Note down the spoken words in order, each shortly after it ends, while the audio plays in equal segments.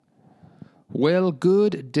Well,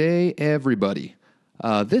 good day, everybody.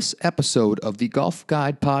 This episode of the Golf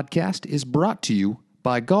Guide podcast is brought to you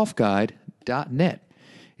by golfguide.net.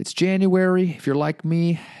 It's January. If you're like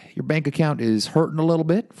me, your bank account is hurting a little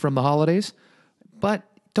bit from the holidays, but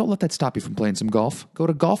don't let that stop you from playing some golf. Go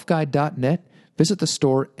to golfguide.net, visit the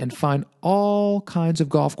store, and find all kinds of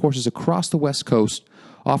golf courses across the West Coast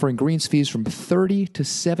offering greens fees from 30 to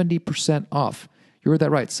 70% off. You heard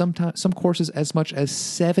that right. Some courses as much as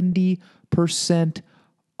 70%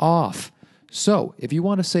 off. So if you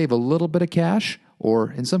want to save a little bit of cash,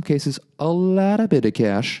 or in some cases, a lot of bit of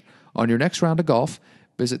cash on your next round of golf,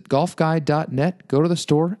 visit golfguide.net, go to the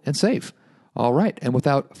store, and save. All right, and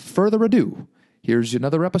without further ado, here's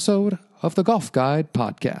another episode of the Golf Guide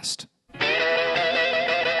podcast.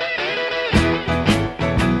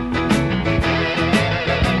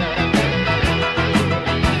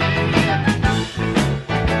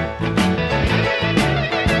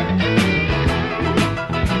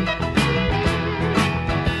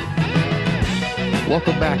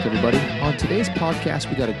 Welcome back, everybody. On today's podcast,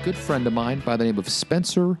 we got a good friend of mine by the name of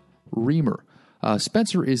Spencer Reamer.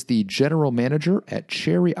 Spencer is the general manager at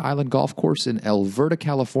Cherry Island Golf Course in Alverta,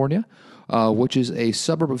 California, which is a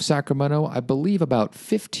suburb of Sacramento, I believe about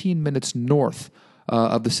 15 minutes north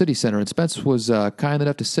of the city center. And Spence was kind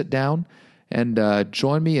enough to sit down and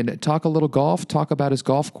join me and talk a little golf, talk about his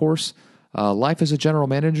golf course, life as a general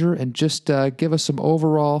manager, and just give us some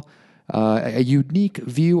overall a unique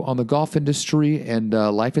view on the golf industry and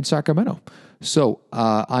life in Sacramento. So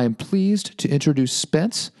I am pleased to introduce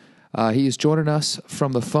Spence. He is joining us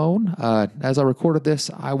from the phone. As I recorded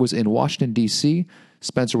this, I was in Washington, D.C.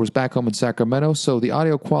 Spencer was back home in Sacramento, so the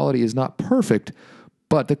audio quality is not perfect,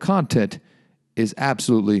 but the content is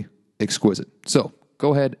absolutely exquisite. So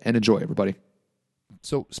go ahead and enjoy, everybody.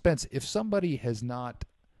 So, Spence, if somebody has not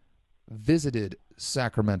visited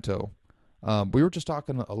Sacramento, we were just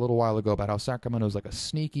talking a little while ago about how Sacramento is like a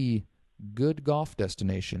sneaky, good golf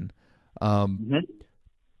destination.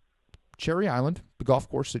 Cherry Island, the golf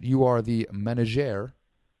course that you are the manager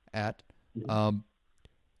at.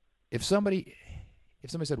 If somebody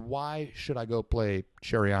said, "Why should I go play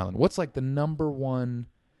Cherry Island?" What's like the number one?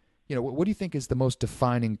 What do you think is the most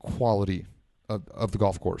defining quality of the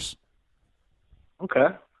golf course? Okay.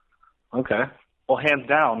 Well, hands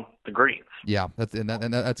down, the greens. Yeah,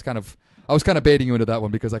 that's kind of. I was kind of baiting you into that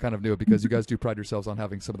one because I kind of knew it, because you guys do pride yourselves on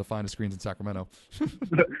having some of the finest greens in Sacramento.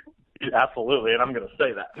 Absolutely, and I'm going to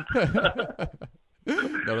say that.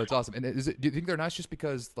 No, that's awesome. And do you think they're nice just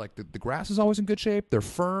because like the grass is always in good shape? They're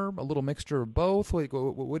firm, a little mixture of both. Like,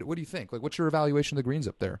 what do you think? Like, what's your evaluation of the greens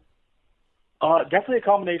up there? Definitely a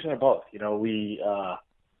combination of both.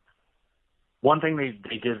 One thing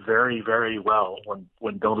they did very, very well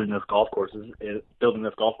when building this golf course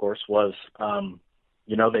was,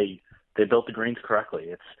 they built the greens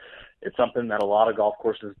correctly. It's something that a lot of golf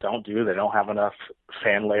courses don't do. They don't have enough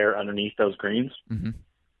sand layer underneath those greens, and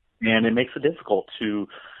it makes it difficult to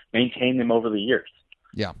maintain them over the years.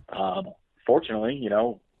 Yeah. Fortunately,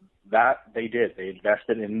 that they did. They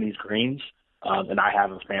invested in these greens, and I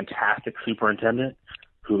have a fantastic superintendent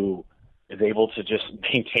who is able to just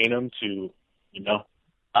maintain them to,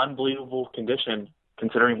 unbelievable condition,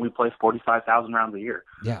 considering we play 45,000 rounds a year.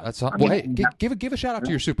 Yeah, that's awesome. Well, hey, give a shout out to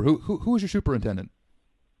your super. Who is your superintendent?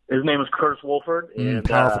 His name is Curtis Wolford.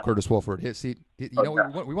 Powerful Curtis Wolford.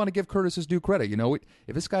 We want to give Curtis his due credit.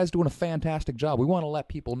 If this guy's doing a fantastic job, we want to let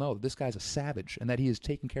people know that this guy's a savage and that he is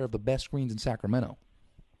taking care of the best greens in Sacramento.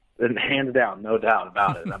 And hands down, no doubt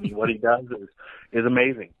about it. I mean, what he does is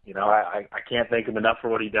amazing. I can't thank him enough for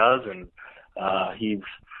what he does, and he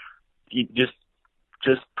just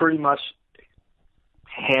pretty much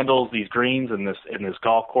handles these greens in this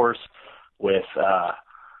golf course with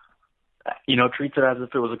treats it as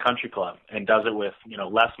if it was a country club, and does it with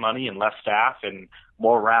less money and less staff and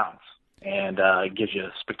more rounds, and it gives you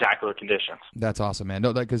spectacular conditions. That's awesome, man.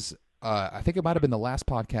 No, because I think it might have been the last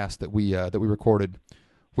podcast that we recorded.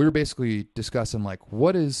 We were basically discussing like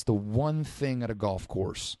what is the one thing at a golf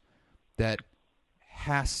course that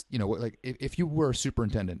has if you were a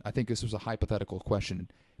superintendent. I think this was a hypothetical question.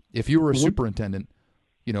 If you were a superintendent,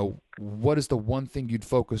 what is the one thing you'd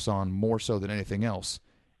focus on more so than anything else?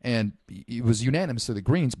 And it was unanimous to the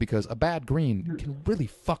greens, because a bad green can really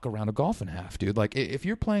fuck around a golf in half, dude. Like, if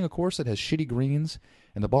you're playing a course that has shitty greens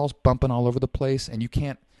and the ball's bumping all over the place and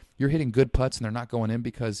you're hitting good putts and they're not going in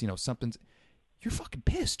because, you're fucking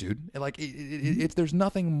pissed, dude. Like, there's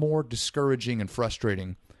nothing more discouraging and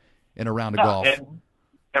frustrating in a round of golf.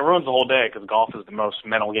 It ruins the whole day, because golf is the most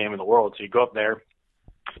mental game in the world. So you go up there,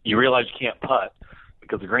 you realize you can't putt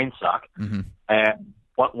because the greens suck. And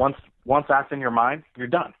once once that's in your mind, you're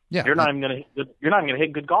done. Yeah, you're not even gonna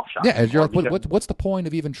hit good golf shots. Yeah, you're like, what's the point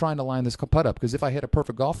of even trying to line this putt up? Because if I hit a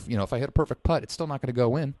perfect if I hit a perfect putt, it's still not going to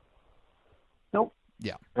go in. Nope.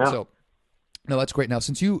 Yeah. So, no, that's great. Now,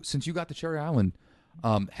 since you got to Cherry Island,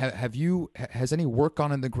 has any work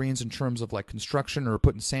gone in the greens in terms of like construction or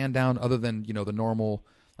putting sand down, other than the normal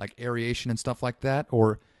like aeration and stuff like that,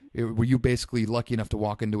 or were you basically lucky enough to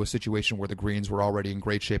walk into a situation where the greens were already in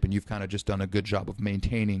great shape and you've kind of just done a good job of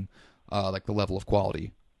maintaining like the level of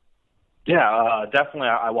quality? Yeah, definitely.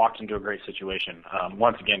 I walked into a great situation.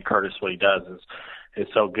 Once again, Curtis, what he does is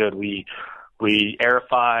so good. We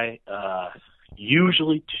aerify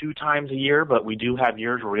usually 2 times a year, but we do have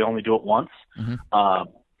years where we only do it once. Mm-hmm.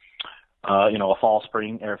 A fall,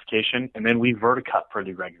 spring aerification, and then we verticut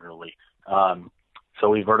pretty regularly. So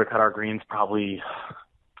we verticut our greens probably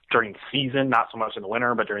during the season, not so much in the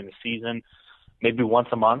winter, but during the season, maybe once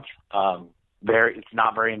a month. It's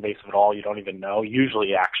not very invasive at all. You don't even know.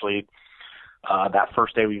 Usually, actually, that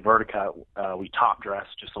first day we verticut, we top dress,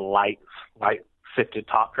 just a light sifted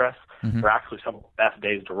top dress. Mm-hmm. They're actually some of the best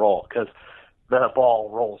days to roll because the ball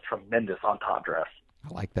rolls tremendous on top dress.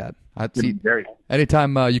 I like that. I see. Very.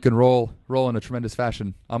 Anytime you can roll in a tremendous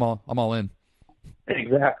fashion, I'm all in.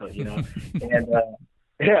 Exactly. And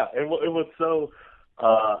it was so.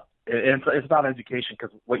 It's about education,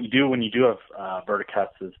 because what you do when you do have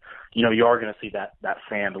verticuts is, you are going to see that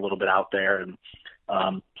sand a little bit out there, and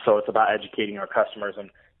so it's about educating our customers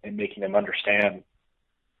and making them understand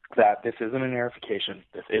that this isn't an aerification,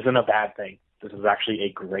 this isn't a bad thing, this is actually a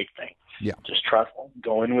great thing. Yeah. Just trust them,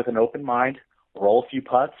 go in with an open mind, roll a few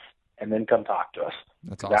putts, and then come talk to us.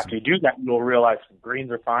 That's awesome. After you do that, you'll realize the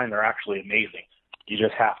greens are fine, they're actually amazing. You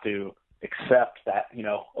just have to accept that,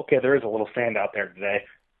 okay, there is a little sand out there today.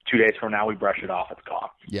 2 days from now, we brush it off, it's gone.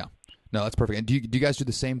 Yeah. No, that's perfect. And do you guys do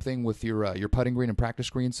the same thing with your putting green and practice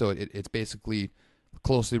green? So it's basically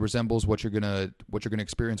closely resembles what you're gonna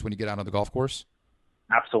experience when you get out on the golf course?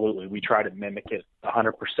 Absolutely. We try to mimic it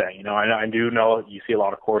 100%. I do know you see a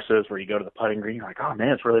lot of courses where you go to the putting green, you're like, oh man,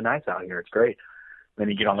 it's really nice out here, it's great. Then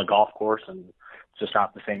you get on the golf course and it's just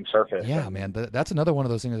not the same surface. Yeah, man. That's another one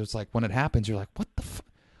of those things that's like, when it happens, you're like,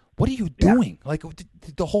 what are you doing? Yeah. Like,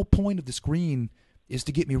 the whole point of this green is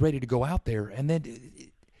to get me ready to go out there, and then,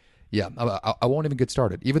 I won't even get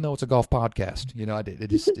started, even though it's a golf podcast.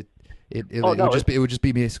 It would just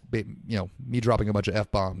be me, me dropping a bunch of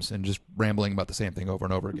F-bombs and just rambling about the same thing over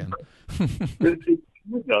and over again. I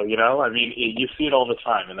mean, you see it all the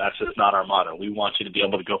time, and that's just not our motto. We want you to be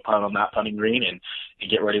able to go putt on that putting green and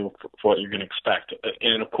get ready for what you're going to expect.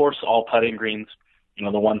 And of course, all putting greens,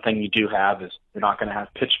 the one thing you do have is you're not going to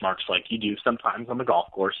have pitch marks like you do sometimes on the golf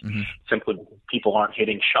course, mm-hmm. simply because people aren't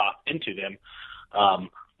hitting shots into them.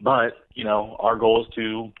 But our goal is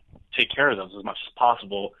to take care of those as much as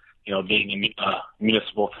possible. Being a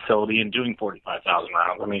municipal facility and doing 45,000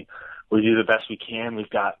 rounds. I mean, we do the best we can.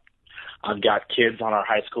 I've got kids on our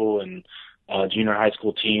high school and junior high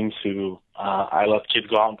school teams who I let kids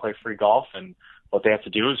go out and play free golf, and what they have to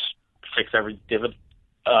do is fix every divot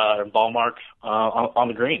ball mark on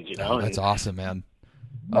the greens. That's awesome, man.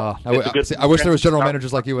 I wish there was general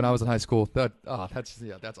managers like you when I was in high school. That's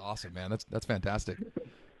awesome, man. That's fantastic.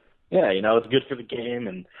 Yeah, it's good for the game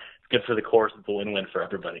and it's good for the course. It's a win-win for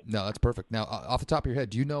everybody. No, that's perfect. Now, off the top of your head,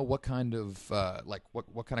 do you know what kind of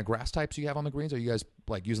what kind of grass types you have on the greens? Are you guys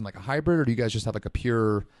like using like a hybrid, or do you guys just have like a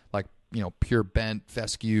pure pure bent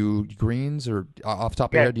fescue greens? Or off the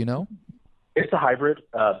top of your head, do you know? It's a hybrid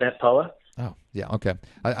bent POA. Oh, yeah, okay.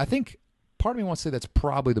 I think part of me wants to say that's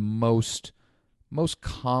probably the most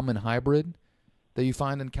common hybrid that you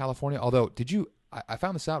find in California. Although, I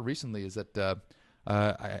found this out recently, is that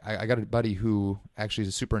I got a buddy who actually is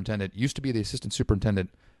a superintendent, used to be the assistant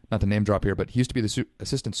superintendent, not to name drop here, but he used to be the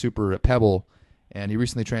assistant super at Pebble, and he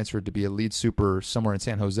recently transferred to be a lead super somewhere in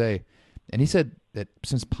San Jose. And he said that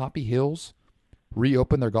since Poppy Hills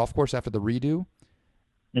reopened their golf course after the redo,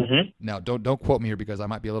 mm-hmm. Now don't quote me here because I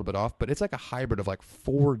might be a little bit off, but it's like a hybrid of like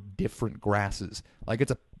 4 different grasses. Like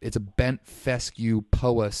it's a bent fescue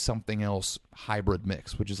POA something else hybrid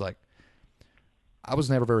mix, which is like, I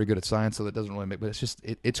was never very good at science, so that doesn't really make. But it's just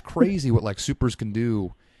it's crazy what like supers can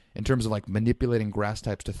do in terms of like manipulating grass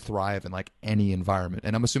types to thrive in like any environment.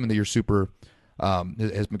 And I'm assuming that your super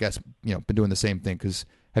has been doing the same thing. Because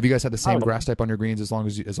have you guys had the same grass type on your greens as long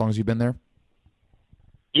as you've been there?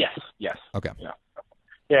 Yes. Okay.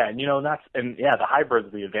 Yeah, and the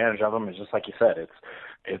hybrids, the advantage of them is just like you said,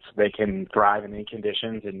 it's they can thrive in any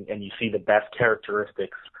conditions, and you see the best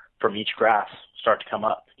characteristics from each grass start to come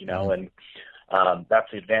up, mm-hmm. and that's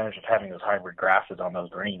the advantage of having those hybrid grasses on those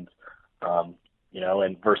greens,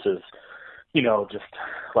 and versus just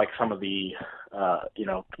like some of the,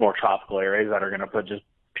 more tropical areas that are going to put just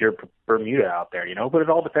pure Bermuda out there, but it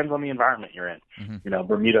all depends on the environment you're in. Mm-hmm.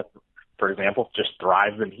 Bermuda, for example, just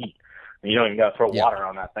thrives in heat. And you don't even got to throw water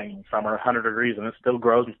on that thing in summer, 100 degrees, and it still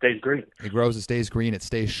grows and stays green. It grows, it stays green, it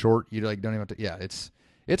stays short. You don't even have to. Yeah, it's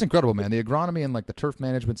incredible, man. The agronomy and like the turf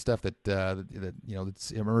management stuff that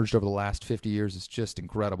that's emerged over the last 50 years is just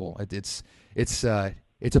incredible. It's a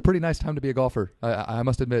pretty nice time to be a golfer. I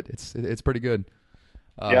must admit, it's pretty good.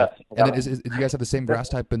 Yeah. And then do you guys have the same grass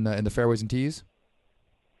type in the fairways and tees?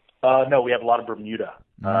 No, we have a lot of Bermuda.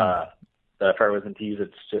 The fairways and tees.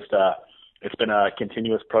 It's just it's been a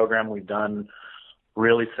continuous program we've done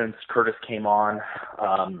really since Curtis came on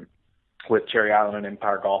with Cherry Island and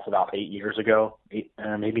Empire Golf about 8 years ago,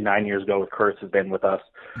 maybe 9 years ago. With Curtis has been with us,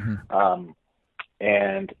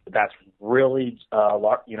 and that's really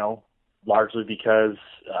largely because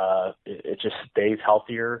it just stays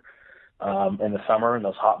healthier in the summer in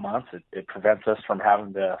those hot months. It prevents us from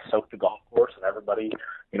having to soak the golf course, and everybody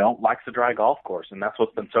likes the dry golf course, and that's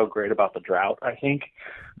what's been so great about the drought, I think.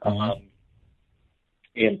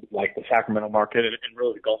 In like the Sacramento market and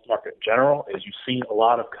really the golf market in general, is you see a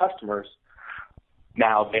lot of customers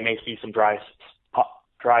now. They may see some dry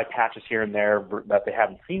patches here and there that they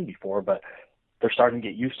haven't seen before, but they're starting to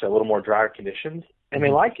get used to a little more drier conditions, and they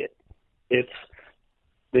like it.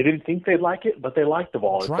 They didn't think they'd like it, but they like the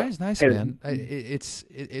ball. Dry is nice, man.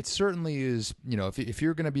 It certainly is. If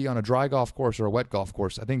you're going to be on a dry golf course or a wet golf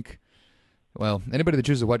course, I think, well, anybody that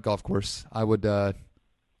chooses a wet golf course, I would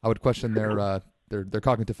question their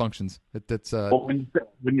cognitive functions. Well,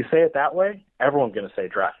 when you say it that way, everyone's going to say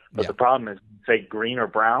dry. But the problem is, say green or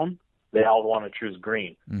brown, they all want to choose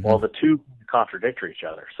green. Well, the two contradict each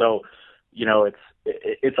other. So,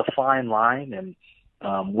 it's a fine line, and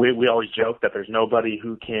we always joke that there's nobody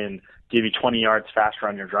who can give you 20 yards faster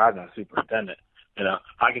on your drive than a superintendent.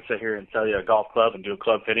 I can sit here and sell you a golf club and do a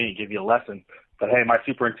club fitting and give you a lesson. But hey, my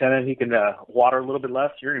superintendent, he can water a little bit less.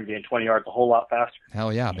 You're going to gain 20 yards a whole lot faster.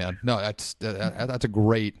 Hell yeah, man! No, that's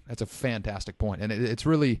a fantastic point, and it's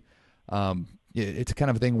really, it's a kind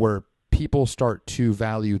of a thing where people start to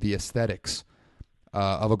value the aesthetics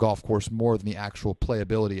of a golf course more than the actual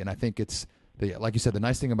playability, and I think it's like you said, the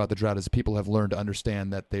nice thing about the drought is people have learned to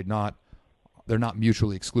understand that they're not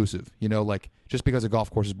mutually exclusive. Like just because a golf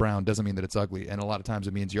course is brown doesn't mean that it's ugly, and a lot of times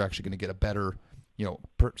it means you're actually going to get a better,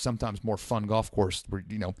 sometimes more fun golf course where,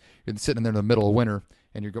 you're sitting there in the middle of winter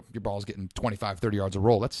and your ball's getting 25, 30 yards a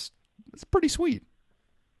roll. That's pretty sweet.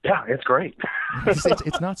 Yeah, it's great.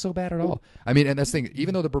 it's not so bad at all. I mean, and that's the thing,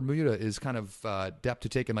 even though the Bermuda is kind of depth to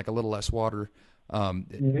take in like a little less water,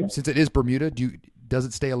 since it is Bermuda, does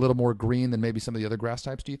it stay a little more green than maybe some of the other grass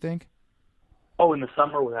types, do you think? Oh, in the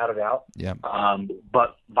summer, without a doubt. Yeah.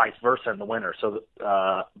 But vice versa in the winter. So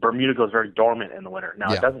Bermuda goes very dormant in the winter.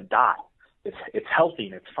 Now, It doesn't die. It's healthy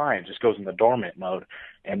and it's fine. It just goes in the dormant mode.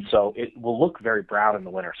 And so it will look very brown in the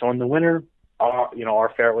winter. So in the winter,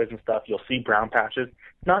 our fairways and stuff, you'll see brown patches.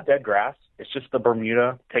 It's not dead grass. It's just the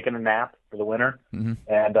Bermuda taking a nap for the winter,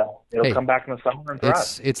 and it'll come back in the summer and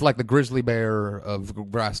thrive. It's like the grizzly bear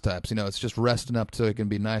of grass types. It's just resting up so it can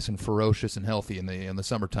be nice and ferocious and healthy in the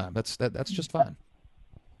summertime. That's just fine.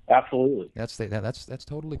 Absolutely. That's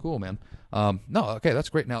totally cool, man. That's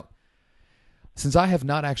great. Now, since I have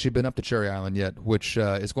not actually been up to Cherry Island yet, which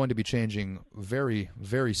is going to be changing very,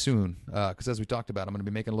 very soon, because as we talked about, I'm going to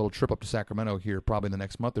be making a little trip up to Sacramento here probably in the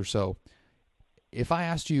next month or so. If I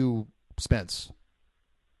asked you, Spence,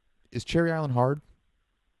 is Cherry Island hard?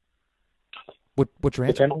 What's your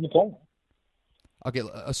answer? Depends on the player. Okay,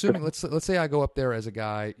 assuming let's say I go up there as a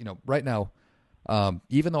guy, right now,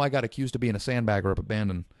 even though I got accused of being a sandbagger up at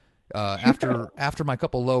Bandon, after my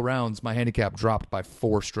couple low rounds, my handicap dropped by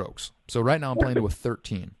 4 strokes. So right now I'm playing to a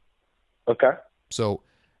 13. Okay. So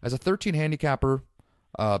as a 13 handicapper,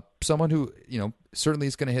 someone who certainly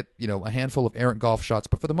is going to hit a handful of errant golf shots,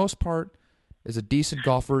 but for the most part is a decent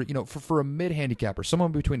golfer. For a mid handicapper,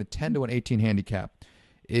 someone between a 10 to an 18 handicap,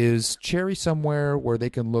 is Cherry somewhere where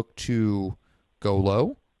they can look to go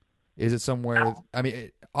low? Is it somewhere? I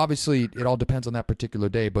mean, obviously it all depends on that particular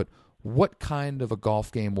day, but what kind of a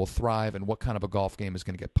golf game will thrive, and what kind of a golf game is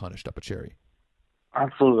going to get punished up at Cherry?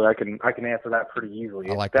 Absolutely, I can answer that pretty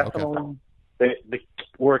easily. I like that. Definitely, okay.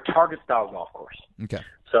 We're a target style golf course. Okay.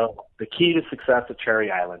 So the key to success at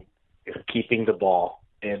Cherry Island is keeping the ball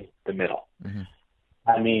in the middle. Mm-hmm.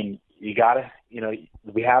 I mean, you gotta,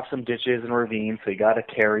 we have some ditches and ravines, so you gotta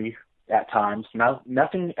carry at times. Now,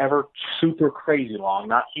 nothing ever super crazy long,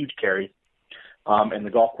 not huge carries. And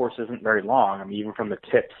the golf course isn't very long. I mean, even from the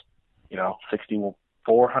tips,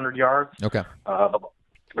 6,400 yards. Okay.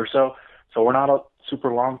 Or so. So we're not a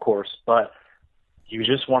super long course, but you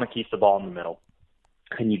just want to keep the ball in the middle,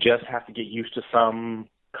 and you just have to get used to some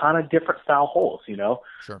kind of different style holes.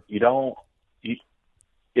 Sure.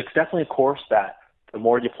 It's definitely a course that the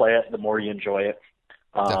more you play it, the more you enjoy it.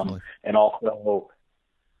 Definitely. And also,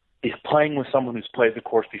 if playing with someone who's played the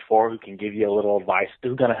course before, who can give you a little advice,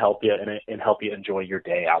 is going to help you and help you enjoy your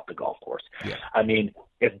day out the golf course. Yeah. I mean,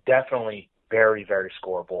 it's definitely very, very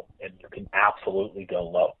scoreable, and you can absolutely go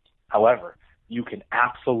low. However, you can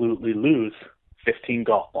absolutely lose 15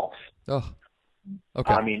 golf balls. Oh,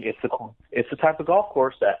 okay. I mean, it's the type of golf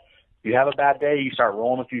course that you have a bad day, you start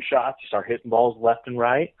rolling a few shots, you start hitting balls left and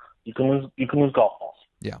right, you can lose golf balls.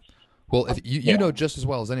 Yeah. Well, if you know just as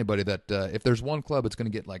well as anybody that if there's one club that's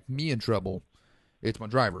going to get like me in trouble, it's my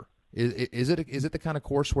driver. Is it the kind of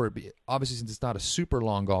course where obviously since it's not a super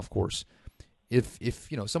long golf course, if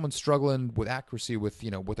someone's struggling with accuracy with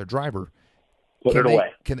their driver, put it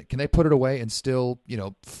away. Can they put it away and still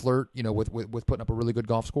flirt with putting up a really good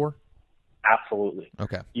golf score? Absolutely.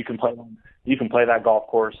 Okay. You can play that golf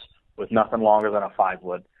course with nothing longer than a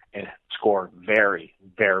 5-wood and score very,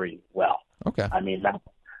 very well. Okay. I mean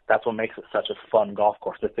that's what makes it such a fun golf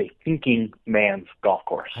course. It's a thinking man's golf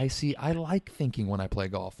course. I see. I like thinking when I play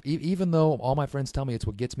golf. Even though all my friends tell me it's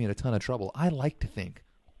what gets me in a ton of trouble, I like to think.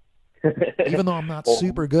 Even though I'm not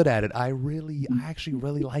super good at it, I actually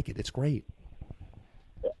really like it. It's great.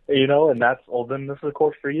 And then this is a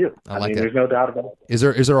course for you. I like it. There's no doubt about it. Is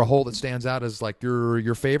there a hole that stands out as like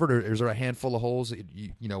your favorite, or is there a handful of holes?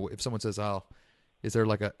 If someone says, "Oh," is there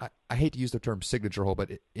like I hate to use the term signature hole, but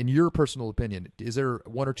in your personal opinion, is there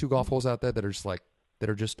one or two golf holes out there that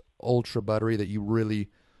are just ultra buttery that you really,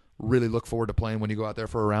 really look forward to playing when you go out there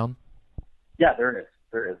for a round? Yeah, there is.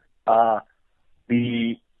 There is.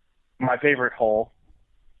 My favorite hole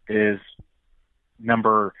is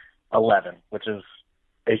number 11, which is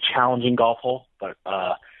a challenging golf hole, but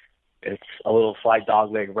it's a little slight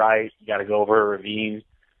dogleg right. You got to go over a ravine,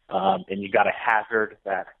 and you got a hazard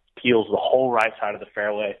that peels the whole right side of the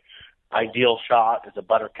fairway. Ideal shot is a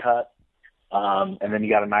butter cut, and then you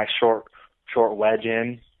got a nice short wedge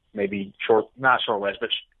in, maybe not short wedge, but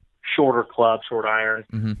shorter club, short iron,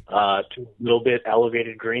 to a little bit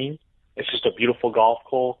elevated green. It's just a beautiful golf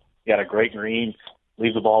hole. You got a great green,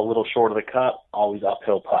 leave the ball a little short of the cup, always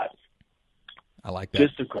uphill putt. I like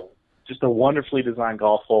that. Just a wonderfully designed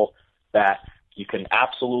golf hole that you can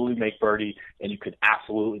absolutely make birdie and you can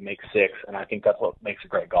absolutely make 6, and I think that's what makes a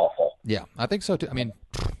great golf hole. Yeah, I think so too. I mean,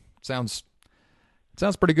 sounds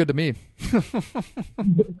pretty good to me.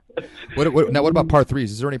 What about par 3s?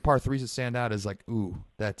 Is there any par 3s that stand out as like, ooh,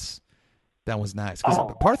 that was nice?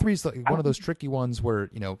 Because par 3 is like one of those tricky ones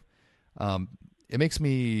where it makes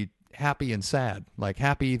me happy and sad. Like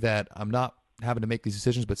happy that I'm not having to make these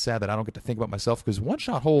decisions, but sad that I don't get to think about myself, because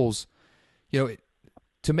one-shot holes, to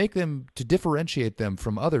differentiate them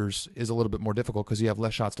from others is a little bit more difficult because you have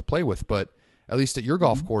less shots to play with. But at least at your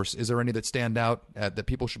golf course, is there any that stand out that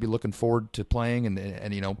people should be looking forward to playing and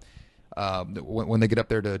when they get up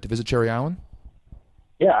there to visit Cherry Island?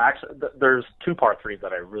 Yeah, actually, there's 2 par 3s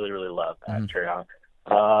that I really, really love at Cherry Island.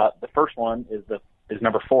 The first one is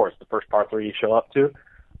number 4. It's the first par 3 you show up to.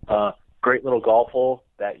 Great little golf hole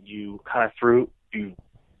that you kind of you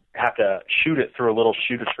have to shoot it through a little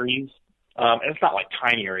chute of trees. And it's not like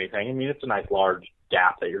tiny or anything. I mean, it's a nice large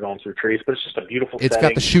gap that you're going through trees, but it's just a beautiful setting. It's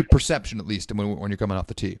got the chute perception, at least, when you're coming off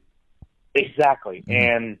the tee. Exactly.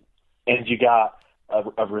 And you got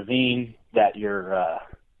a ravine that you're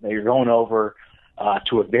going over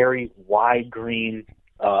to a very wide green,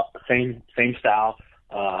 same style,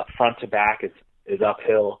 front to back is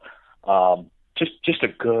uphill. Just a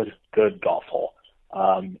good golf hole.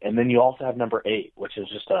 And then you also have number 8, which is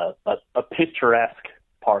just a picturesque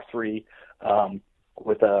par 3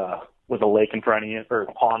 with a lake in front of you, or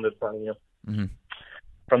a pond in front of you. Mm-hmm.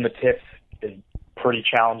 From the tips is pretty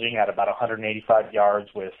challenging at about 185 yards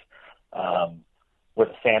with a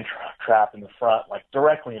sand trap in the front, like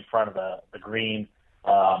directly in front of the green.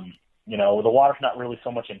 The water's not really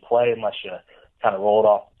so much in play unless you kind of roll it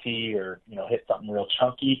off the tee or hit something real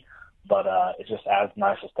chunky. But it just adds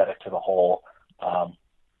nice aesthetic to the hole.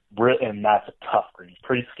 And that's a tough green.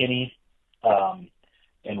 Pretty skinny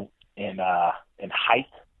in height,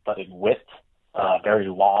 but in width, very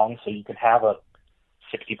long. So you can have a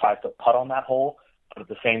 65-foot putt on that hole, but at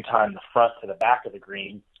the same time, the front to the back of the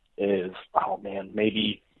green is,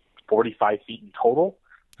 maybe 45 feet in total.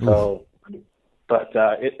 So, but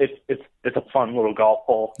it's a fun little golf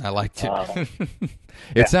hole. I liked it.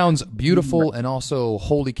 It sounds beautiful and also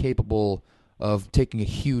wholly capable of taking a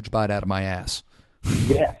huge bite out of my ass.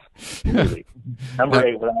 Yes, really. Number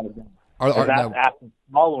 8 without a doubt. That's after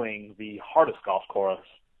following the hardest golf course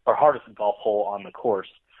or hardest golf hole on the course,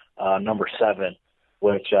 number 7,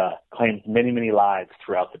 which claims many, many lives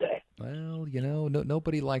throughout the day. Well,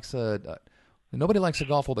 nobody likes a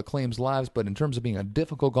golf hole that claims lives, but in terms of being a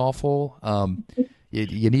difficult golf hole,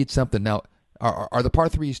 you need something. Now, are the par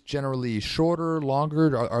threes generally shorter,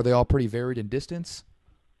 longer? Are they all pretty varied in distance?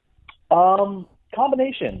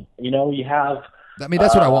 Combination. You have. I mean,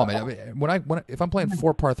 that's what I want, man. If I'm playing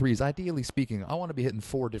 4 par threes, ideally speaking, I want to be hitting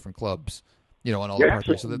 4 different clubs, on all the par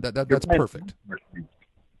threes. So that's perfect.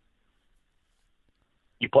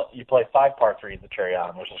 You play 5 par threes at Cherry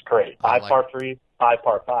Island, which is great. 5 par threes, 5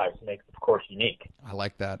 par fives makes the course unique. I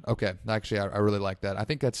like that. Okay, actually, I really like that. I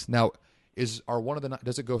think that's now. Does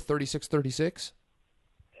it go 36-36?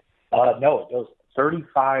 No, it goes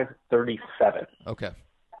 35-37. Okay,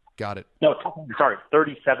 got it. No, sorry,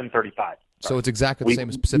 37-35. So it's exactly the same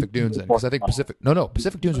as Pacific Dunes then, because I think Pacific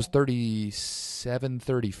Dunes was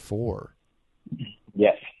 37-34.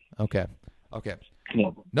 Yes. Okay.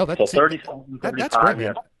 No, that's 37-35. That's great,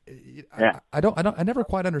 man. Yeah. I never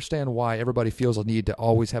quite understand why everybody feels a need to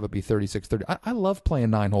always have it be 36-30. I love playing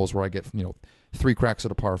 9 holes where I get 3 cracks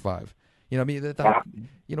at a par 5.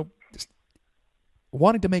 Just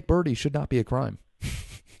wanting to make birdies should not be a crime.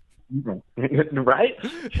 Right?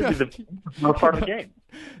 Should be the part of the game.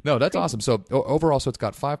 No, that's awesome. So overall, it's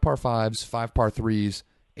got 5 par 5s, 5 par 3s,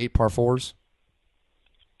 8 par 4s.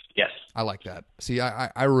 Yes. I like that. See,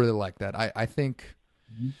 I really like that. I think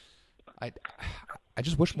I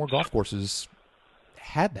just wish more golf courses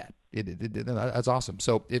had that. That's awesome.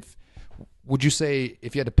 So would you say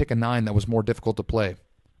if you had to pick a 9 that was more difficult to play,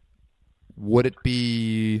 would it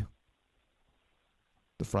be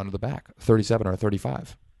the front or the back, 37 or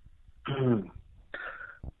 35?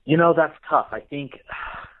 That's tough. I think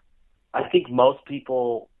most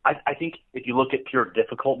people. I think if you look at pure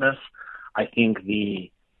difficultness, I think the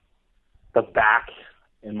back,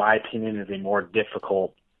 in my opinion, is a more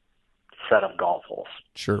difficult set of golf holes.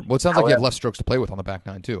 Sure. Well, it sounds like you have less strokes to play with on the back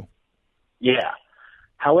 9 too. Yeah.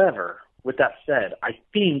 However, with that said, I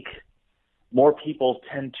think more people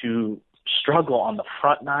tend to struggle on the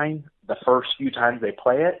front 9 the first few times they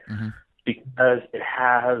play it, because it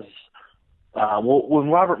has. When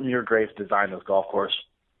Robert Muir-Graves designed this golf course,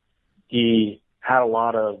 he had a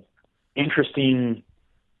lot of interesting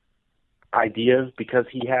ideas, because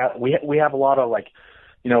we have a lot of with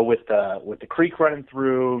the creek running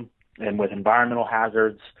through and with environmental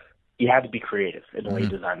hazards, he had to be creative in the way he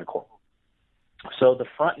designed the course. So the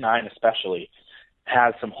front 9 especially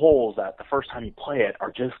has some holes that the first time you play it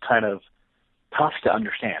are just kind of tough to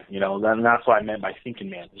understand. And that's what I meant by thinking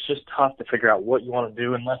man. It's just tough to figure out what you want to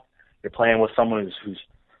do unless you're playing with someone who's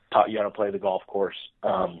taught you how to play the golf course.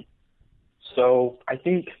 So I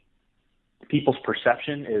think people's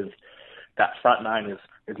perception is that front 9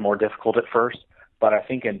 is more difficult at first, but I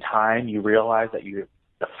think in time you realize that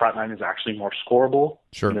the front 9 is actually more scoreable.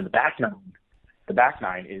 Sure. And then the back 9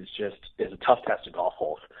 is a tough test of golf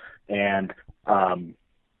holes, and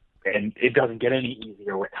it doesn't get any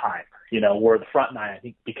easier with time. Where the front 9 I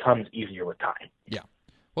think becomes easier with time. Yeah,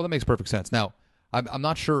 well, that makes perfect sense. Now, I'm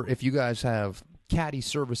not sure if you guys have caddy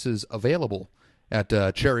services available at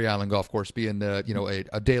Cherry Island Golf Course, being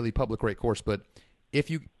a daily public rate course, but if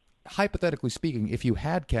you, hypothetically speaking, if you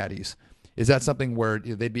had caddies, is that something where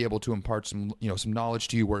they'd be able to impart some knowledge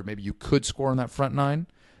to you where maybe you could score on that front 9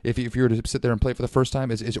 if you were to sit there and play for the first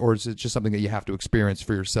time, or is it just something that you have to experience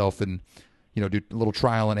for yourself and do a little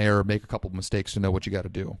trial and error, make a couple of mistakes to know what you got to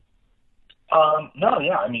do? No,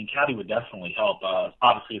 yeah, I mean, caddy would definitely help.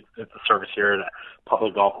 Obviously, it's a service here at a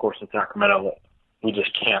public golf course in Sacramento that we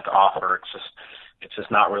just can't offer. It's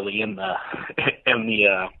just not really in the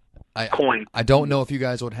coin. I don't know if you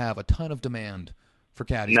guys would have a ton of demand for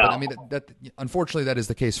caddies, no. But I mean, that unfortunately that is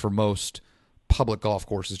the case for most public golf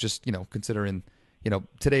courses. Just considering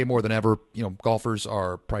today more than ever, golfers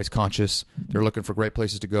are price conscious. They're looking for great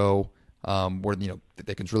places to go where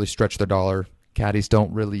they can really stretch their dollar. Caddies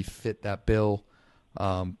don't really fit that bill,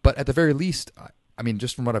 but at the very least, I mean,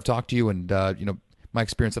 just from what I've talked to you and my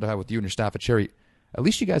experience that I have with you and your staff at Cherry, at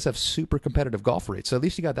least you guys have super competitive golf rates. So at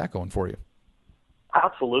least you got that going for you.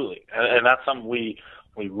 Absolutely, and that's something we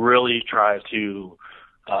really try to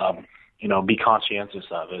be conscientious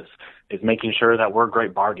of is making sure that we're a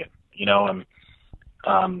great bargain. And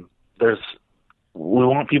we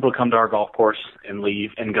want people to come to our golf course and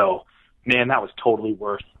leave and go, man, that was totally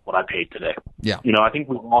worth what I paid today. Yeah. I think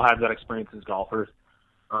we all have that experience as golfers,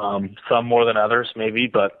 some more than others maybe,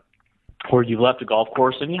 but where you left a golf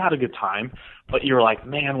course and you had a good time, but you were like,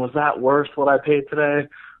 man, was that worth what I paid today?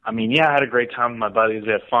 I mean, yeah, I had a great time with my buddies.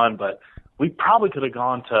 We had fun, but we probably could have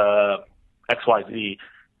gone to XYZ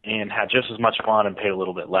and had just as much fun and paid a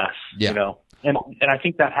little bit less, Yeah. you know? And I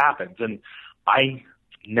think that happens. And I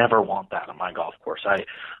never want that on my golf course.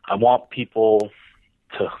 I want people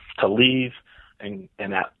to leave and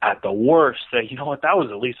at the worst say, you know what, that was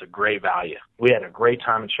at least a great value. We had a great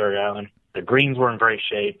time in Cherry Island. The greens were in great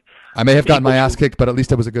shape. I may have gotten my ass kicked, but at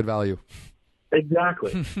least it was a good value.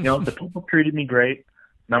 Exactly. You know, the people treated me great.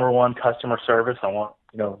 Number one, customer service. I want,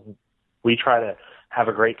 you know, we try to have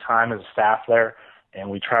a great time as a staff there, and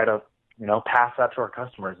we try to, you know, pass that to our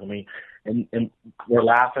customers. And we're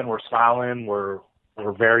laughing, we're smiling, we're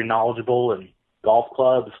very knowledgeable in golf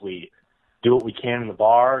clubs. We do what we can in the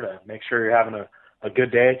bar to make sure you're having a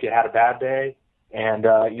good day if you had a bad day. And,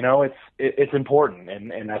 you know, it's important.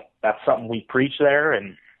 And that's something we preach there.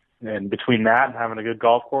 And between that and having a good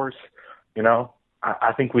golf course, you know,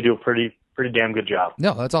 I think we do a pretty damn good job.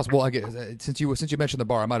 No, that's awesome. Well, since you mentioned the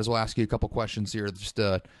bar, I might as well ask you a couple questions here just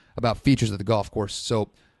about features of the golf course. So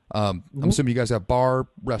I'm assuming you guys have bar,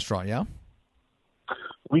 restaurant, yeah?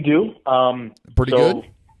 We do. Pretty good?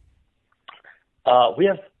 We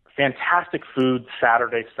have fantastic food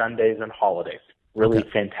Saturdays, Sundays, and holidays. Really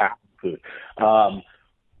fantastic food.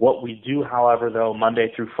 What we do, however, though,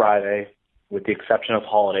 Monday through Friday, with the exception of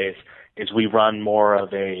holidays, is we run more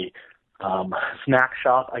of a snack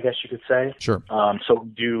shop, I guess you could say. Sure. So we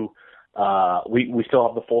do. We still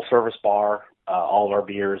have the full service bar, all of our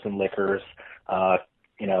beers and liquors.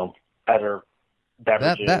 You know, other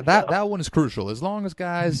beverages. That one is crucial. As long as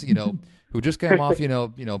guys, you know, who just came off, you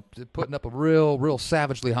know, putting up a real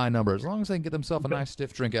savagely high number. As long as they can get themselves a nice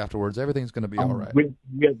stiff drink afterwards, everything's going to be all right. We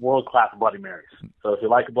have world class Bloody Marys. So if you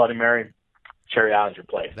like a Bloody Mary, Cherry Island's your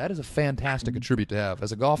place. That is a fantastic attribute to have.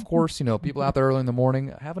 As a golf course, you know, people out there early in the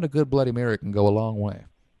morning, having a good Bloody Mary can go a long way.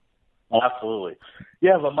 Absolutely.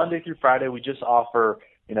 Yeah, but Monday through Friday, we just offer,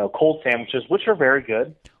 you know, cold sandwiches, which are very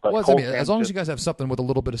good. But well, I mean, as long as you guys have something with a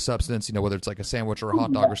little bit of substance, you know, whether it's like a sandwich or a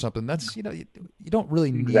hot dog or something, that's, you know, you don't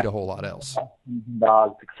really need a whole lot else.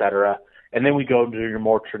 Dogs, etc. And then we go to your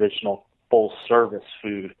more traditional full service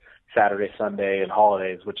food Saturday, Sunday, and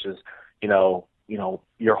holidays, which is, you know,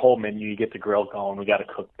 your whole menu. You get the grill going. We got a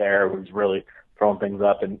cook there who's really throwing things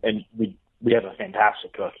up, and we have a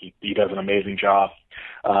fantastic cook. He does an amazing job.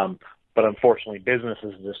 But unfortunately, business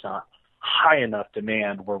is just not high enough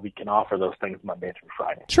demand where we can offer those things Monday through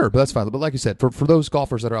Friday. Sure, but that's fine. But like you said, for those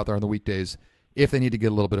golfers that are out there on the weekdays, if they need to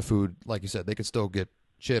get a little bit of food, like you said, they could still get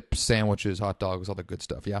chips, sandwiches, hot dogs, all the good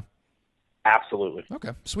stuff, yeah? Absolutely.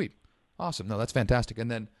 Okay, sweet. Awesome. No, that's fantastic.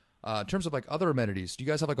 And then in terms of like other amenities, do you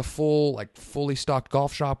guys have like a fully stocked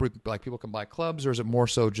golf shop where like people can buy clubs, or is it more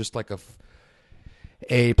so just like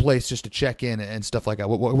a place just to check in and stuff like that?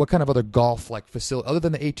 What kind of other golf like facility, other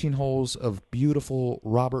than the 18 holes of beautiful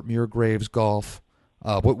Robert Muir Graves golf,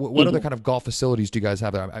 what other kind of golf facilities do you guys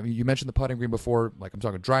have there? I mean, you mentioned the putting green before, like I'm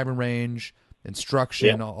talking driving range,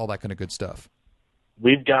 instruction, all that kind of good stuff.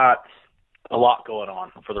 We've got a lot going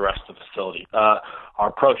on for the rest of the facility.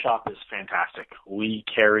 Our pro shop is fantastic. We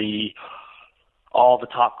carry all the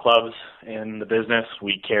top clubs in the business.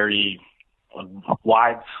 We carry a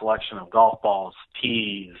wide selection of golf balls,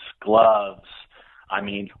 tees, gloves. I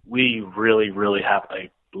mean, we really, really have a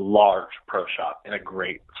large pro shop and a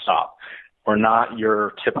great shop. We're not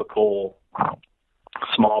your typical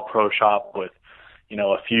small pro shop with, you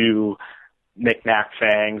know, a few knick-knack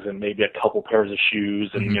fangs and maybe a couple pairs of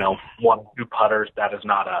shoes and, you know, 1-2 putters. That is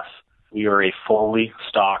not us. We are a fully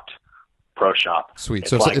stocked pro shop. Sweet.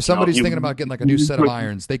 So if somebody's thinking about getting like a new set of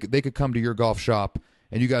irons, they could come to your golf shop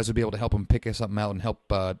and you guys would be able to help them pick something out and help,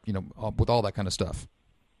 with all that kind of stuff.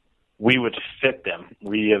 We would fit them.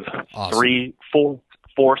 We have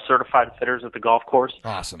four certified fitters at the golf course.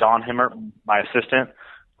 Awesome. Don Himmer, my assistant,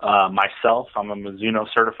 myself, I'm a Mizuno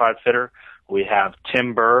certified fitter. We have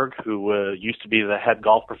Tim Berg, who used to be the head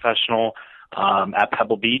golf professional at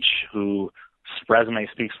Pebble Beach, whose resume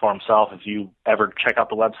speaks for himself. If you ever check out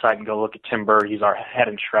the website and go look at Tim Berg, he's our head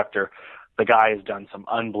instructor. The guy has done some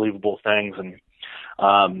unbelievable things, and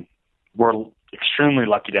we're extremely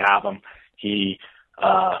lucky to have him.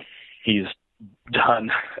 He's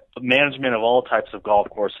done management of all types of golf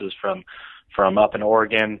courses from up in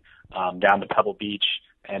Oregon down to Pebble Beach,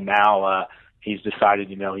 and now he's decided,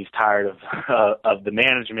 he's tired of the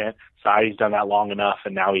management side. He's done that long enough,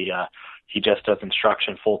 and now he just does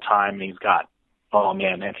instruction full time. And he's got,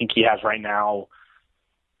 I think he has right now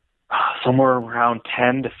somewhere around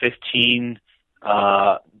 10 to 15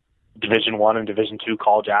 Division I and Division II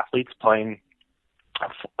college athletes playing,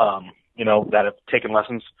 that have taken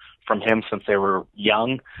lessons from him since they were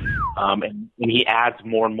young. And he adds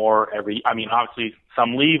more and more obviously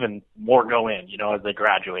some leave and more go in, as they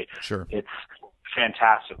graduate. Sure. It's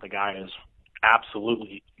fantastic. The guy is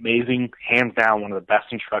absolutely amazing, hands down one of the best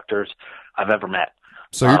instructors I've ever met.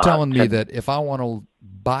 So you're telling me that if I want to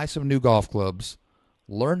buy some new golf clubs,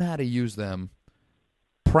 learn how to use them,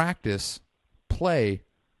 practice, play,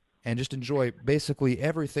 and just enjoy basically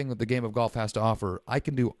everything that the game of golf has to offer, I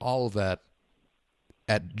can do all of that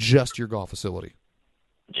at just your golf facility?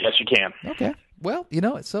 Yes, you can. Okay. Well,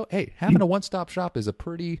 so, hey, having a one-stop shop is a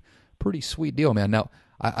pretty sweet deal, man. Now,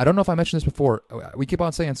 I don't know if I mentioned this before. We keep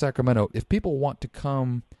on saying Sacramento. If people want to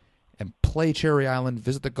come and play Cherry Island,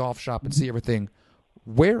 visit the golf shop, and see everything,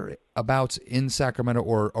 whereabouts in Sacramento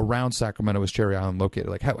or around Sacramento is Cherry Island located?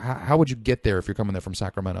 Like, how would you get there if you're coming there from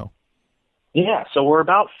Sacramento? Yeah, so we're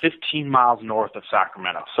about 15 miles north of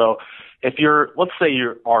Sacramento. So if let's say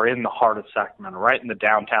you are in the heart of Sacramento, right in the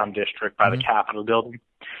downtown district by the Capitol building,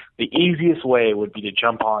 the easiest way would be to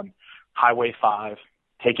jump on Highway 5,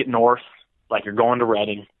 take it north, like you're going to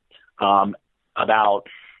Redding, about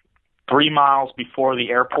 3 miles before the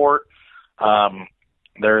airport.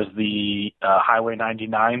 There's the Highway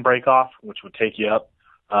 99 breakoff, which would take you up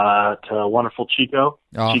to wonderful Chico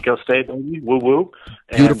State, baby. Woo woo.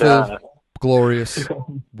 Beautiful, glorious,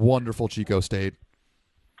 wonderful Chico State.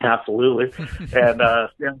 Absolutely. And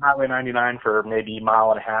Highway 99 for maybe a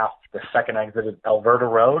mile and a half. The second exit is Alberta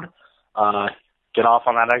Road. Get off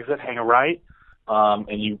on that exit, hang a right,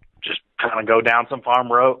 and you just kind of go down some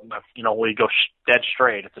farm road. Where you go dead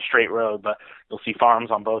straight. It's a straight road, but you'll see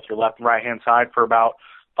farms on both your left and right-hand side for about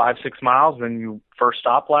 5-6 miles. Then your first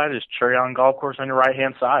stoplight is Cherry Island Golf Course on your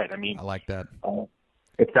right-hand side. I like that.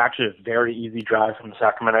 It's actually a very easy drive from the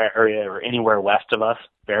Sacramento area or anywhere west of us.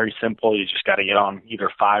 Very simple. You just got to get on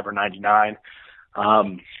either 5 or 99.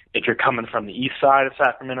 If you're coming from the east side of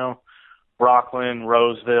Sacramento, Rockland,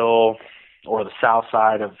 Roseville, or the south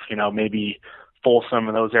side of, maybe Folsom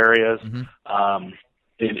and those areas,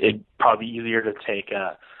 it'd probably be easier to take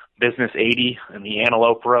Business 80 and the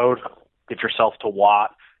Antelope Road, get yourself to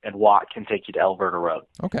Watt, and Watt can take you to Alberta Road.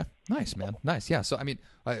 Okay. Nice, man. Nice. Yeah. So,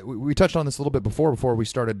 we touched on this a little bit before we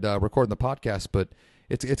started recording the podcast, but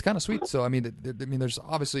it's kind of sweet. So, there's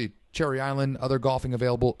obviously Cherry Island, other golfing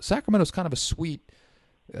available. Sacramento's kind of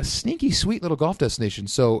a sneaky, sweet little golf destination.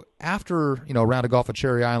 So after, a round of golf at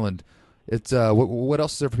Cherry Island, it's what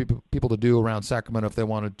else is there for people to do around Sacramento if they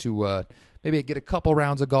wanted to maybe get a couple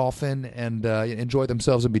rounds of golf in and enjoy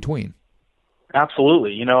themselves in between?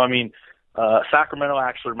 Absolutely. Sacramento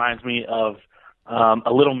actually reminds me of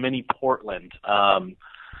a little mini Portland.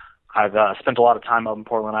 I've spent a lot of time up in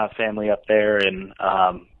Portland. I have family up there, and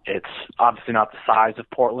it's obviously not the size of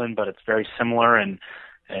Portland, but it's very similar and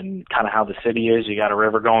kind of how the city is. You got a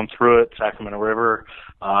river going through it, Sacramento River.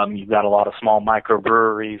 You've got a lot of small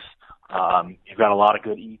microbreweries. You've got a lot of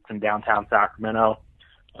good eats in downtown Sacramento,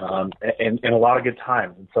 and a lot of good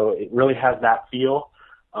times. And so it really has that feel.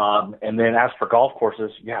 And then as for golf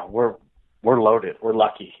courses, we're loaded. We're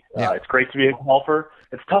lucky. Yeah. It's great to be a golfer.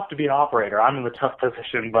 It's tough to be an operator. I'm in a tough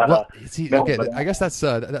position, but I guess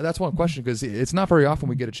that's one question, because it's not very often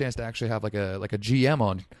we get a chance to actually have like a GM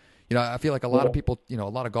on. I feel like a lot of people, a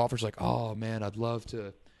lot of golfers are like, oh man, I'd love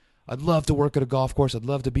to work at a golf course. I'd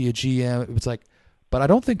love to be a GM. It's like, but I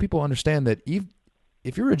don't think people understand that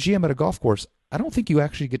if you're a GM at a golf course, I don't think you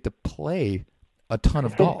actually get to play a ton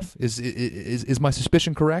of golf. Is my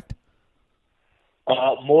suspicion correct?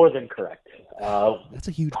 More than correct. That's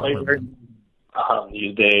a huge bummer.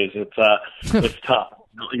 These days, it's tough.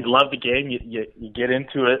 You love the game. You get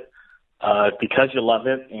into it because you love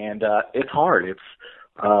it, and it's hard. It's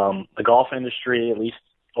the golf industry, at least,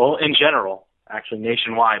 well, in general, actually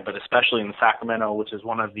nationwide, but especially in Sacramento, which is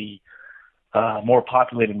one of the more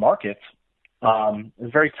populated markets,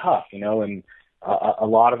 is very tough. And a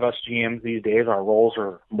lot of us GMs these days, our roles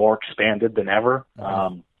are more expanded than ever.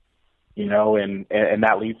 And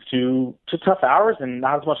that leads to tough hours and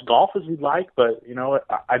not as much golf as we'd like, but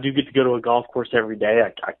I do get to go to a golf course every day.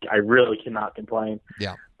 I really cannot complain.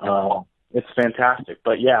 Yeah. It's fantastic.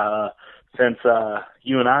 But since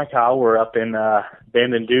you and I, Kyle, were up in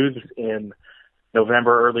Bandon Dunes in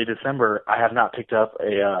November, early December, I have not picked up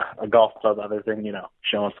a golf club other than,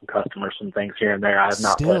 showing some customers some things here and there. I have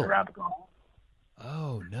not played around the golf.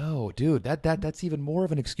 Oh no, dude, that's even more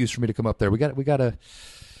of an excuse for me to come up there. We got to.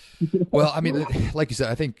 Well, like you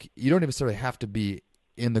said, I think you don't necessarily have to be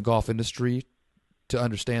in the golf industry to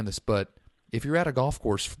understand this, but if you're at a golf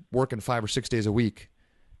course working 5 or 6 days a week,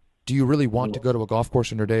 do you really want to go to a golf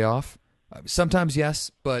course on your day off? Sometimes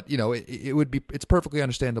yes, but it's perfectly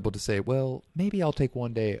understandable to say, well, maybe I'll take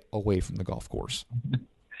one day away from the golf course.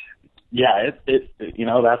 Yeah,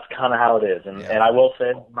 that's kind of how it is. And I will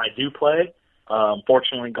say, when I do play,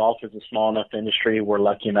 fortunately, golf is a small enough industry. We're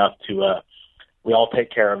lucky enough to we all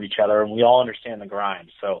take care of each other, and we all understand the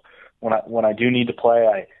grind. So when I do need to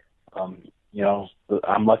play, you know,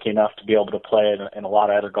 I'm lucky enough to be able to play in a lot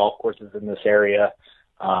of other golf courses in this area,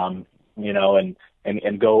 you know, and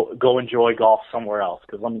go enjoy golf somewhere else.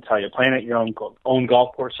 Because let me tell you, playing at your own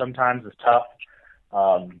golf course sometimes is tough,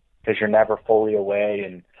 because you're never fully away,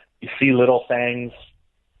 and you see little things,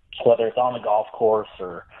 whether it's on the golf course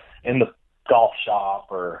or in the golf shop,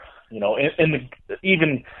 or you know,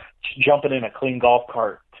 even jumping in a clean golf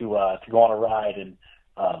cart to go on a ride, and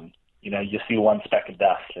you know, you see one speck of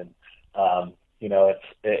dust, and you know,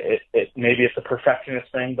 it maybe it's a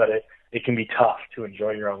perfectionist thing, but it can be tough to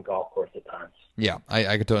enjoy your own golf course at times. Yeah, I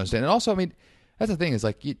can totally understand. And also, I mean, that's the thing is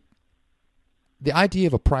like the idea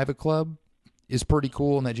of a private club is pretty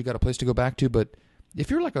cool, and that you got a place to go back to. But if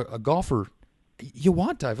you're like a golfer, you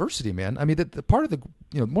want diversity, man. I mean, the part of the,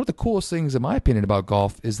 you know, one of the coolest things, in my opinion, about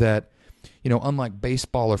golf is that, you know, unlike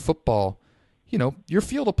baseball or football, you know, your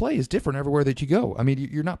field of play is different everywhere that you go. I mean,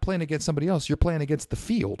 you're not playing against somebody else; you're playing against the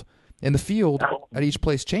field, and the field at each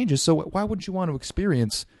place changes. So why wouldn't you want to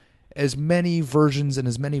experience as many versions and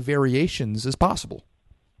as many variations as possible?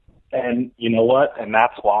 And you know what? And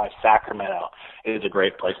that's why Sacramento is a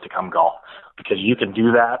great place to come golf, because you can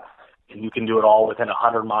do that, and you can do it all within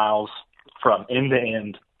 100 miles from end to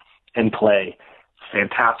end and play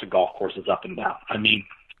fantastic golf courses up and down. I mean,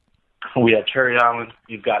 we have Cherry Island.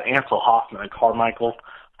 You've got Ansel Hoffman and Carmichael.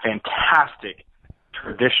 Fantastic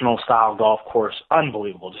traditional style golf course.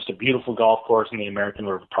 Unbelievable. Just a beautiful golf course in the American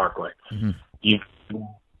River Parkway. Mm-hmm. You've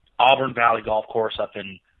Auburn Valley Golf Course up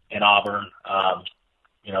in Auburn.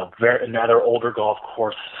 You know, another older golf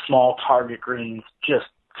course, small target greens, just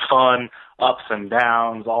fun, ups and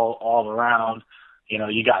downs all around. You know,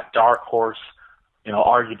 you got Dark Horse, you know,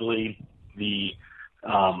 arguably the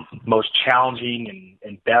most challenging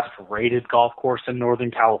and best rated golf course in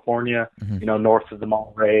Northern California, mm-hmm. you know, north of the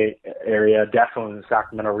Monterey area, definitely in the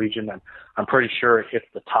Sacramento region. And I'm pretty sure it hits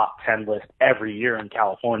the top 10 list every year in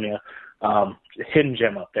California. Hidden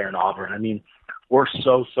gem up there in Auburn. I mean, we're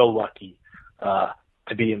so lucky to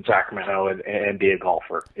be in Sacramento and be a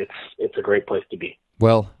golfer. It's a great place to be.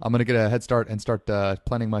 Well, I'm going to get a head start and start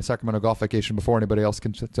planning my Sacramento golf vacation before anybody else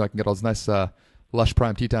can, so I can get all those nice lush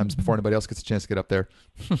prime tee times before anybody else gets a chance to get up there.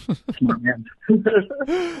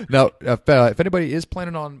 Now, if anybody is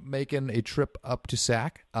planning on making a trip up to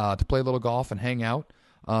Sac to play a little golf and hang out,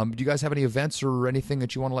 do you guys have any events or anything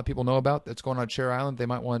that you want to let people know about that's going on at Cherry Island they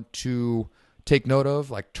might want to take note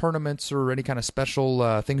of, like tournaments or any kind of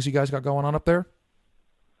special things you guys got going on up there?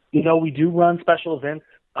 You know, we do run special events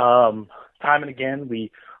time and again.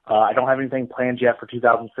 I don't have anything planned yet for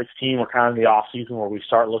 2016. We're kind of in the off season where we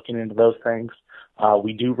start looking into those things.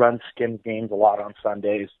 We do run skin games a lot on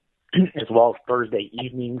Sundays, as well as Thursday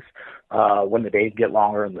evenings when the days get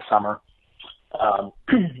longer in the summer.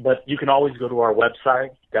 But you can always go to our website,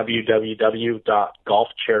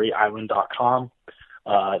 www.golfcherryisland.com.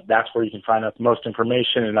 That's where you can find out the most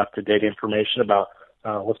information and up-to-date information about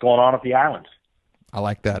what's going on at the island. I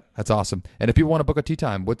like that. That's awesome. And if people want to book a tee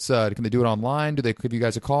time, can they do it online? Do they give you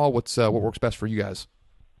guys a call? What works best for you guys?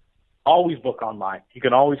 Always book online. You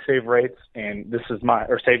can always save rates, and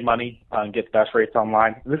save money and get the best rates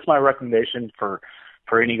online. This is my recommendation for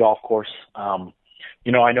any golf course.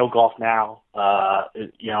 You know, I know Golf Now,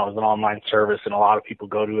 you know, is an online service, and a lot of people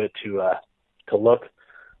go to it to look.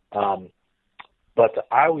 But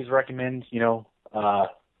I always recommend, it's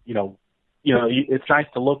nice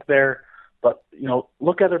to look there, but, you know,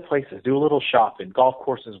 look other places, do a little shopping, golf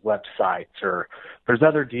courses websites, or there's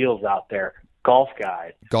other deals out there. Golf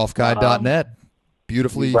Guide. Golfguide.net.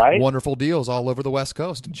 Beautifully right? Wonderful deals all over the West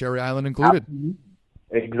Coast, and Cherry Island included.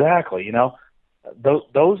 Exactly. You know,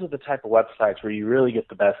 those are the type of websites where you really get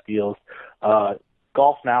the best deals.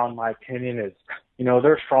 Golf Now, in my opinion, is, you know,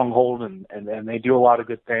 they're a stronghold and they do a lot of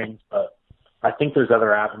good things, but I think there's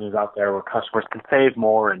other avenues out there where customers can save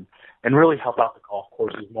more and really help out the golf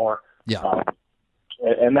courses more. Yeah.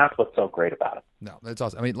 And that's what's so great about it. No, that's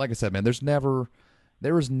awesome. I mean, like I said, man, there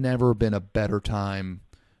has never been a better time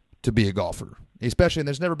to be a golfer. Especially, and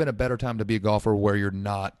there's never been a better time to be a golfer where you're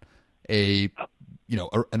not an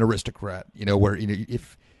aristocrat, you know, where, you know,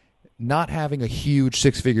 if not having a huge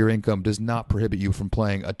six-figure income does not prohibit you from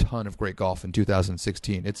playing a ton of great golf in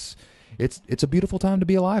 2016. It's a beautiful time to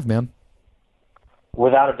be alive, man.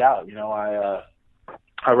 Without a doubt. You know, I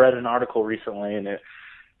read an article recently, and it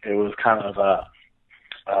was kind of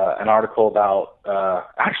an article about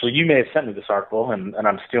actually, you may have sent me this article, and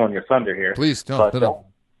I'm stealing your thunder here. Please, no.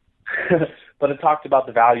 But it talked about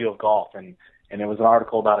the value of golf, and it was an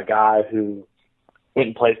article about a guy who went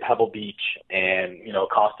and played Pebble Beach, and, you know,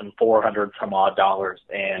 it cost him $400 some odd,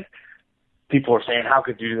 and people are saying, how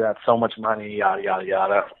could you do that? So much money, yada, yada,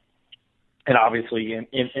 yada. And obviously in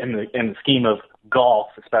the scheme of golf,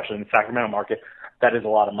 especially in the Sacramento market, that is a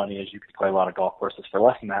lot of money, as you could play a lot of golf courses for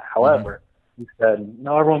less than that. However, he said,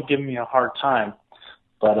 no, everyone's giving me a hard time,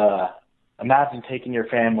 but imagine taking your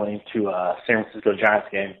family to a San Francisco Giants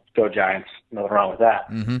game. Go Giants, nothing wrong with that.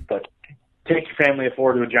 But take your family of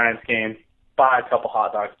 4 to a Giants game, buy a couple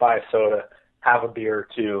hot dogs, buy a soda, have a beer or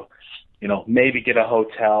two, you know, maybe get a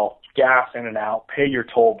hotel, gas in and out, pay your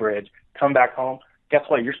toll bridge, come back home. Guess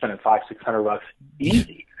what? You're spending $500-$600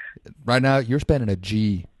 easy. Right now, you're spending a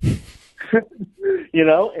G. You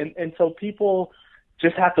know, and so people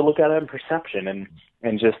just have to look at it in perception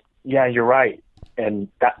and just, yeah, you're right. And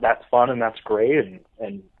that's fun and that's great.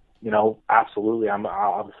 And you know, absolutely. I'm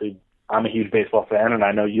a huge baseball fan, and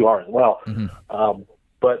I know you are as well.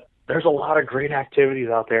 But there's a lot of great activities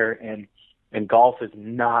out there, and golf is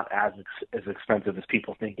not as expensive as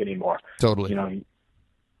people think anymore. Totally. You know,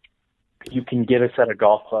 you can get a set of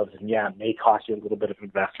golf clubs, and yeah, it may cost you a little bit of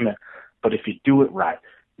investment, but if you do it right,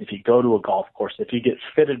 if you go to a golf course, if you get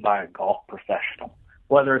fitted by a golf professional,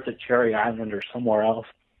 whether it's at Cherry Island or somewhere else,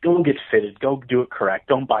 go get fitted. Go do it correct.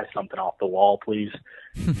 Don't buy something off the wall, please.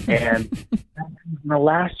 And that's going to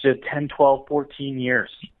last you 10, 12, 14 years.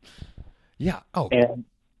 Yeah. Oh, and,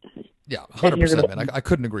 yeah, 100%, man. I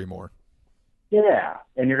couldn't agree more. Yeah,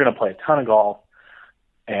 and you're going to play a ton of golf,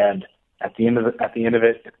 and at the end of it,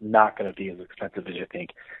 it's not going to be as expensive as you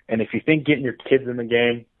think. And if you think getting your kids in the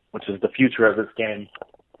game, which is the future of this game,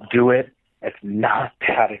 do it. It's not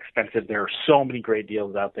that expensive. There are so many great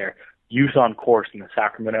deals out there. Youth on Course in the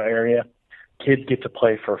Sacramento area, kids get to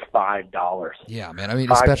play for $5. Yeah, man. I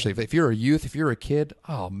mean, especially if you're a youth, if you're a kid,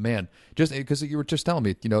 oh man, just because you were just telling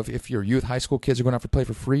me, you know, if you're youth, high school kids are going to have to play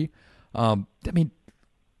for free. I mean,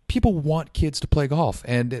 people want kids to play golf,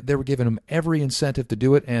 and they were giving them every incentive to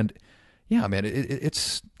do it. And yeah, man,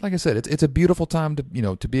 it's like I said, it's a beautiful time to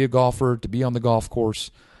be a golfer, to be on the golf course.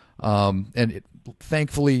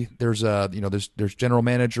 Thankfully, there's general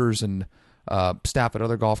managers and staff at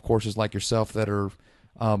other golf courses like yourself that are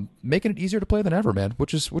making it easier to play than ever, man,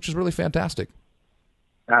 which is really fantastic.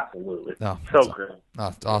 Absolutely. Oh, so great. Oh,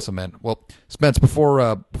 it's awesome, man. Well, Spence,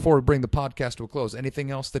 before we bring the podcast to a close, anything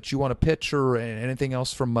else that you want to pitch or anything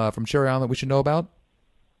else from Cherry Island that we should know about?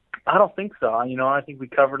 I don't think so. You know, I think we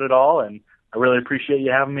covered it all, and I really appreciate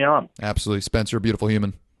you having me on. Absolutely. Spence, you're a beautiful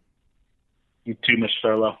human. You too, Mr.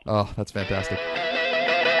 Thurlow. Oh, that's fantastic.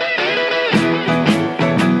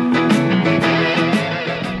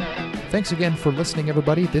 Thanks again for listening,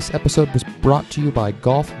 everybody. This episode was brought to you by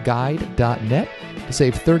golfguide.net. To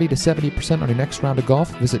save 30 to 70% on your next round of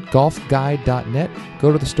golf, visit golfguide.net,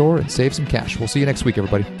 go to the store, and save some cash. We'll see you next week,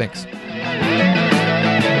 everybody. Thanks.